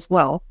artist as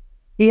well.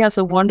 He has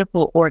a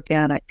wonderful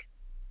organic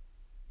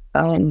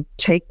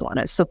take on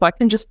it. So if I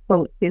can just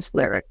quote his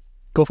lyrics.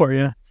 Go for it,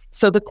 yeah.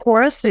 So the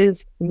chorus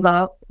is,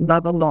 love,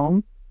 love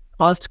alone,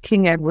 caused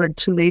King Edward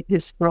to leave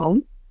his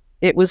throne.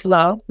 It was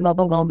love, love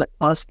alone that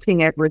caused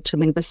King Edward to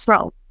leave his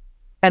throne.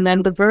 And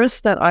then the verse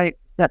that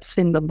that's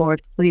in the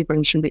Lord Flea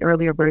version, the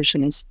earlier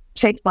version, is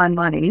take my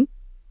money,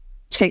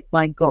 take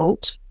my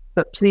goat,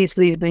 but please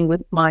leave me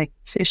with my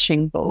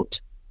fishing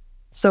boat.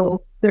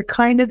 So they're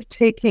kind of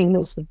taking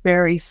this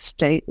very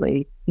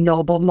stately,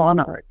 noble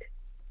monarch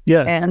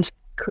and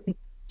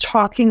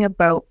talking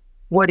about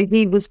what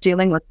he was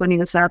dealing with when he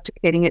was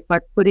abdicating it by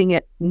putting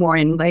it more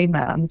in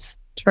layman's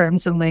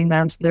terms and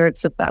layman's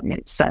lyrics, if that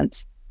makes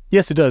sense.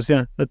 Yes, it does.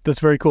 Yeah, that's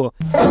very cool.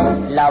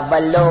 Love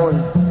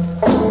alone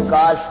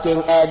caused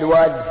King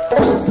Edward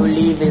to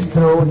leave his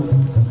throne.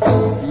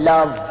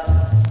 Love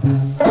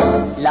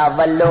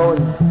alone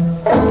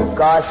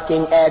caused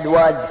King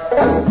Edward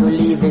to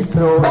leave his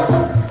throne.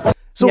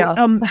 So,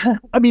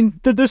 I mean,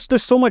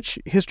 there's so much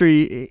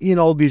history in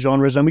all these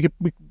genres, and we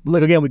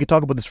could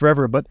talk about this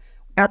forever. But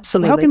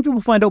absolutely, how can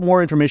people find out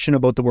more information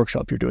about the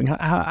workshop you're doing?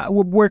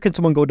 Where can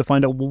someone go to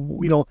find out,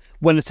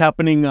 when it's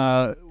happening?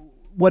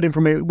 What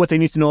they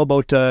need to know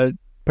about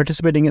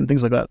participating and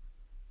things like that?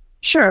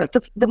 Sure.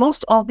 The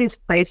most obvious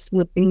place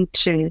would be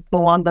to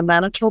go on the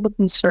Manitoba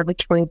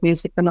Conservatory of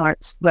Music and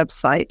Arts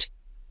website,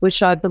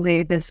 which I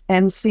believe is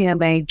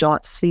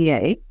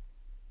ncma.ca.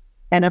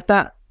 And if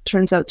that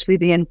turns out to be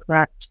the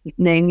incorrect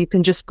name, you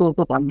can just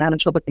Google on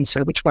Manitoba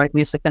Conservatory of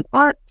Music and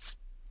Arts.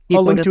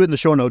 I'll link to it in the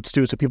show notes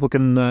too, so people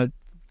can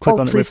click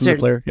on it right from the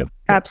player. Yep.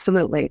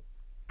 Absolutely.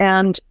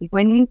 And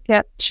when you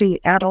get to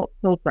adult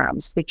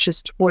programs, which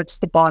is towards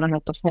the bottom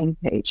of the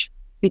homepage,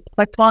 you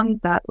click on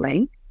that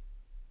link,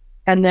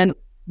 and then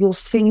you'll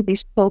see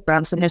these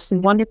programs. And there's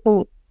some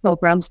wonderful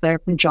programs there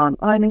from John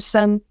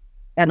Ineson,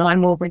 and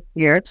I'm over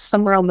here,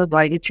 somewhere on the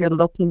right, if you're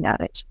looking at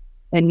it,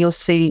 and you'll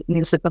see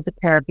Music of the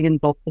Caribbean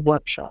Vocal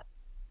Workshop.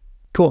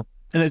 Cool.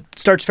 And it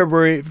starts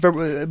February.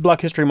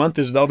 Black History Month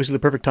is obviously the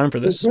perfect time for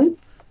this. Mm-hmm.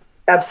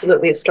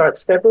 Absolutely. It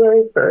starts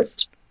February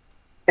 1st.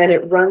 And it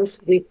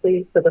runs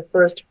weekly for the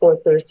first 4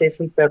 Thursdays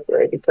in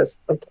February, because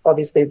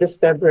obviously this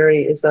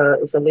February is a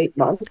leap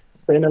month.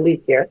 We're in a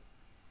leap year.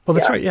 Oh,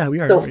 that's right. Yeah, we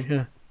are. So,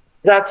 yeah.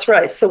 That's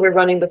right. So we're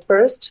running the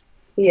 1st,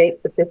 the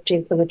 8th, the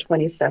 15th, and the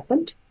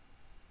 22nd.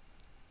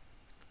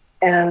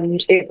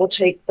 And it will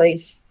take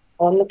place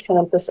on the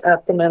campus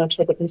at the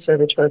Manitoba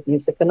Conservatory of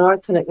Music and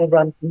Arts, and it will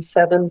run from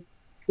 7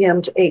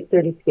 p.m. to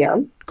 8:30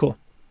 p.m. Cool.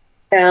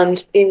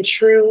 And in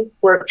true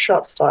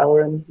workshop style,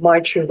 or in my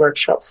true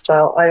workshop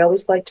style, I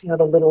always like to have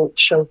a little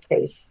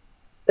showcase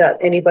that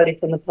anybody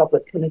from the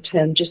public can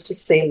attend, just to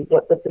see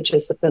what the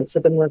participants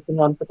have been working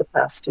on for the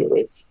past few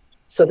weeks.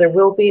 So there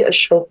will be a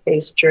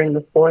showcase during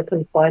the 4th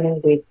and final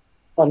week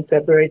on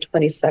February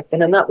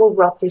 22nd, and that will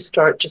roughly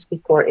start just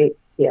before 8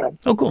 p.m.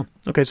 Oh, cool.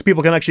 Okay, so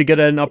people can actually get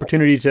an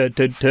opportunity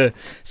to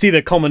see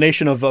the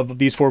culmination of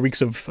these 4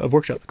 weeks of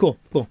workshop. Cool.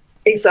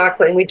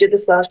 Exactly. And we did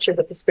this last year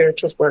with the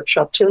Spirituals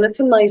Workshop too. And it's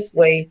a nice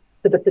way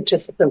for the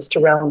participants to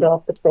round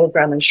off the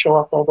program and show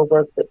off all the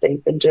work that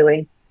they've been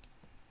doing.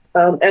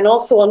 And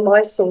also on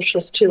my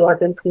socials too. I've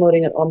been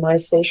promoting it on my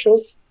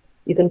socials.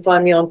 You can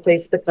find me on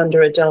Facebook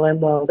under Adele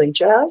M. Wilding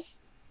Jazz.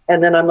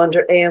 And then I'm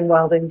under AM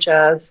Wilding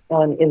Jazz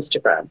on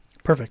Instagram.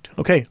 Perfect.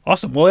 Okay.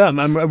 Awesome. Well, yeah,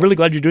 I'm really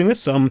glad you're doing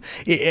this.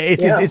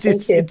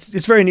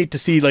 It's very neat to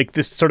see like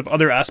this sort of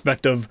other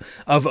aspect of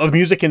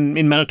music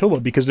in Manitoba,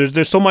 because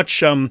there's so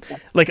much. I've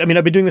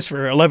been doing this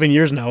for 11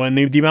 years now, and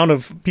the amount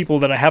of people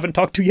that I haven't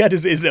talked to yet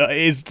is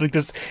like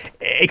this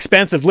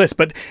expansive list.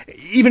 But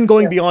even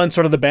going beyond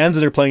sort of the bands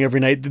that are playing every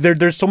night,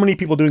 there's so many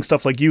people doing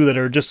stuff like you that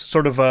are just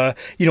sort of to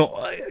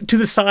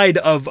the side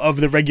of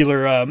the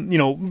regular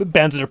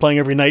bands that are playing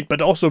every night,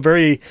 but also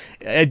very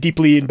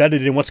deeply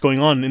embedded in what's going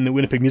on in the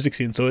Winnipeg music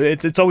scene. So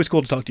it's always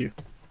cool to talk to you.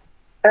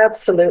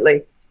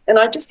 Absolutely. And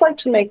I'd just like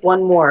to make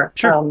one more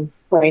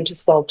point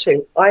as well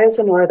too. I, as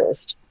an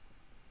artist,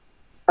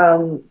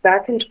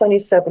 back in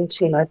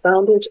 2017, I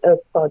founded a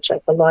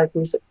live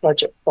music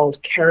project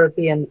called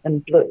Caribbean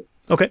and Blue.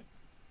 Okay.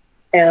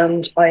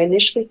 And I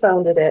initially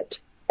founded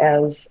it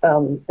as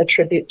a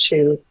tribute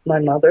to my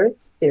mother,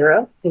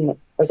 Vera, who,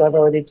 as I've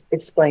already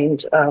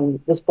explained,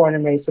 was born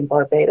and raised in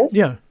Barbados.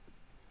 Yeah.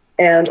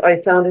 And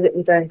I founded it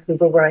in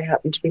Vancouver, where I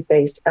happened to be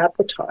based at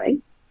the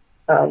time.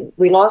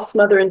 We lost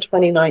Mother in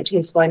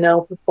 2019, so I now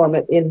perform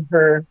it in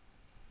her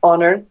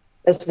honor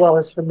as well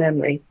as her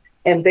memory.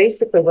 And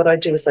basically what I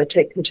do is I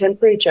take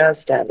contemporary jazz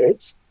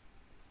standards,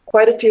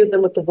 quite a few of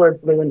them with the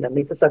word blue in them,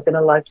 because I've been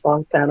a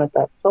lifelong fan of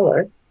that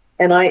color,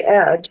 and I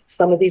add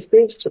some of these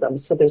grooves to them.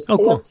 So there's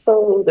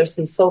calypso, there's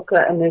some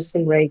soca, and there's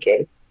some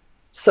reggae.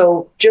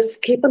 So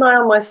just keep an eye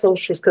on my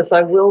socials, because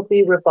I will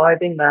be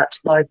reviving that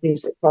live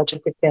music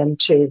project again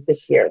too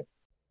this year.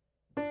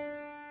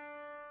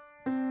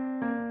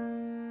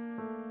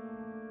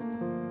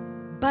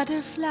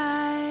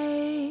 Butterfly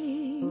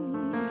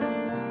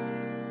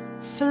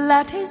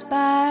flutters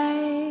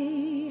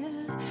by,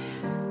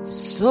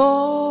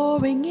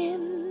 soaring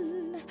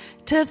in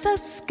to the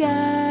sky.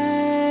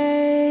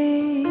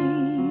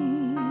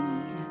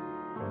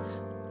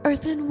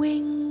 Earth and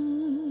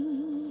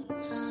wings,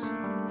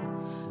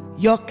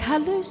 your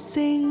colors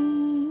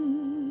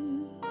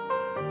sing,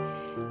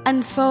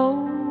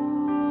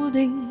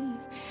 unfolding,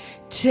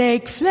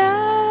 take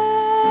flight.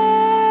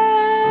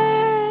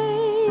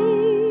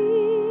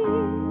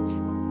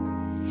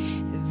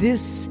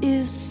 This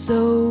is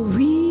so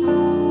real,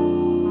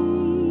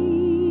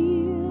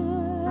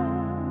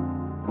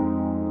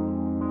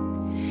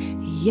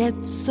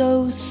 yet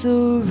so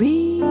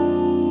surreal.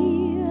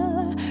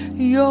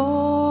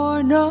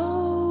 You're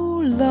no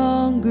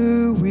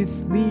longer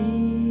with me.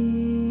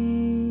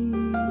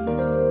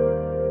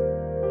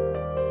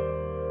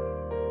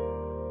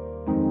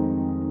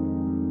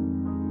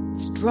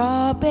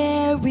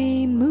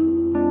 Strawberry moon,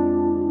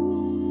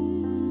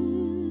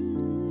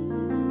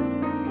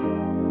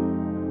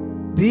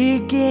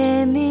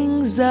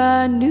 beginnings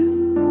anew.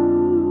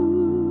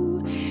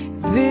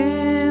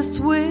 This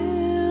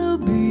will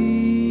be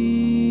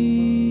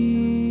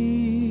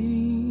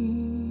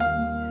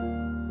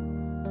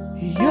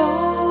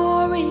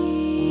your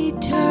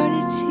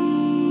eternity.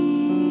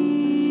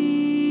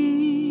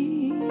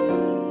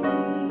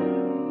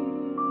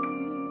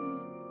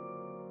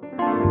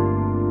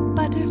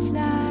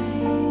 Butterfly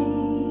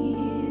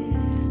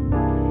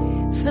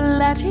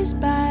flutters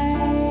by,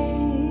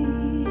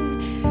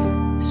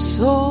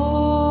 soaring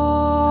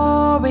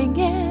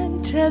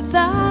into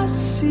the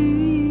sea.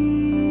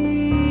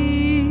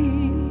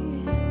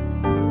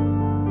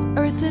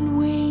 Earth and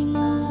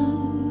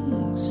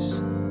wings,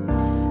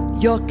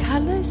 your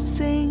colors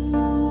sing,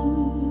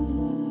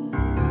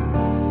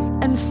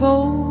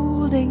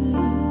 unfolding,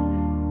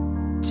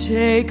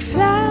 take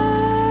flight.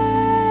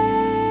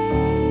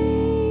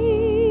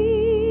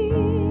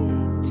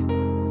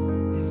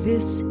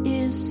 This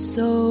is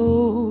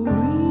so real,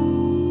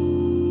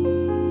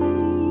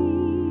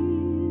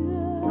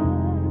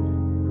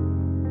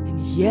 and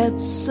yet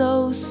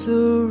so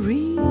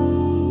surreal.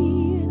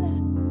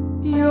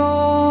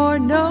 You're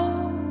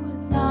no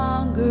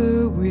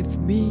longer with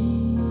me.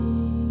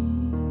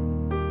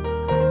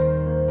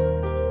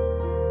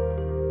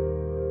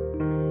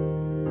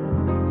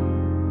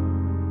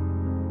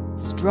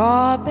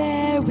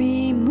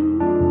 Strawberry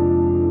moon,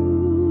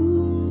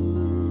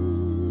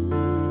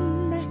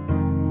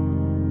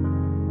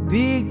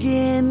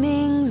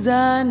 beginnings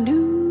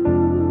anew.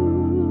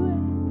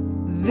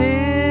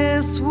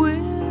 This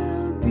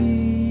will be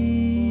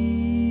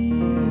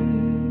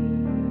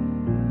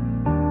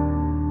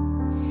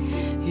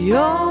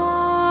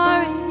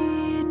your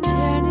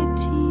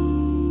eternity.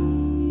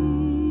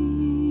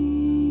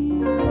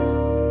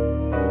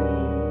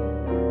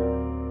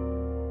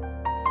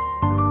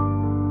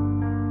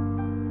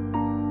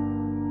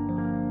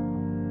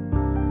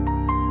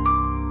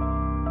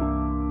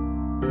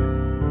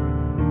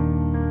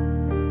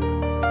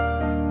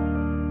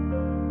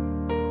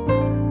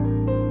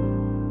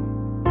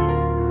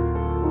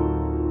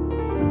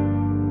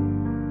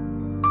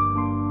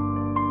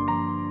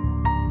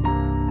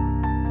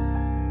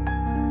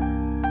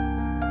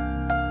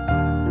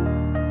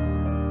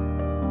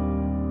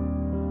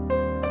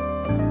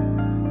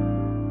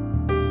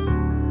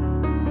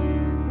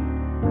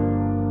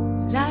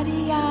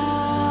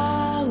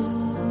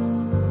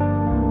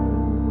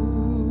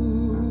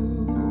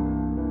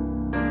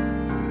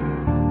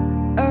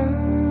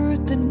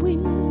 Earth and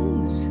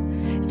wings,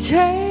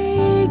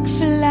 take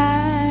flight.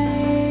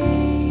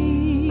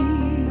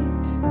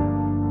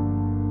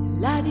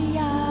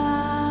 La-di-ya.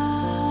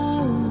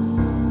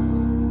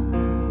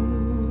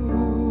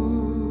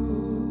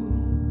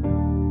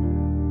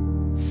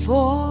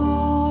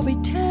 For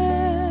eternity.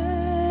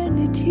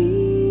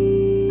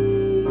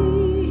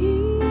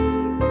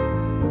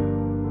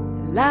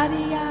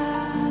 La-di-ya.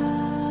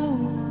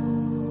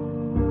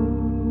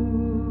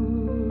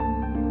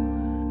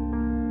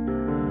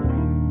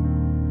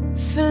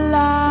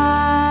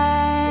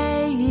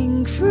 Flying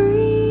free.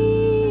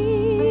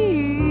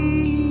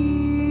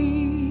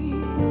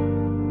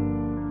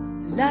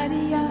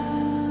 La-di-ya.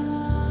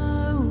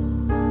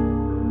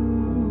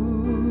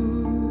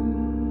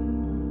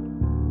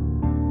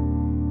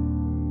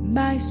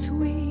 My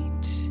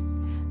sweet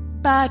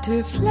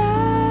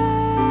butterfly.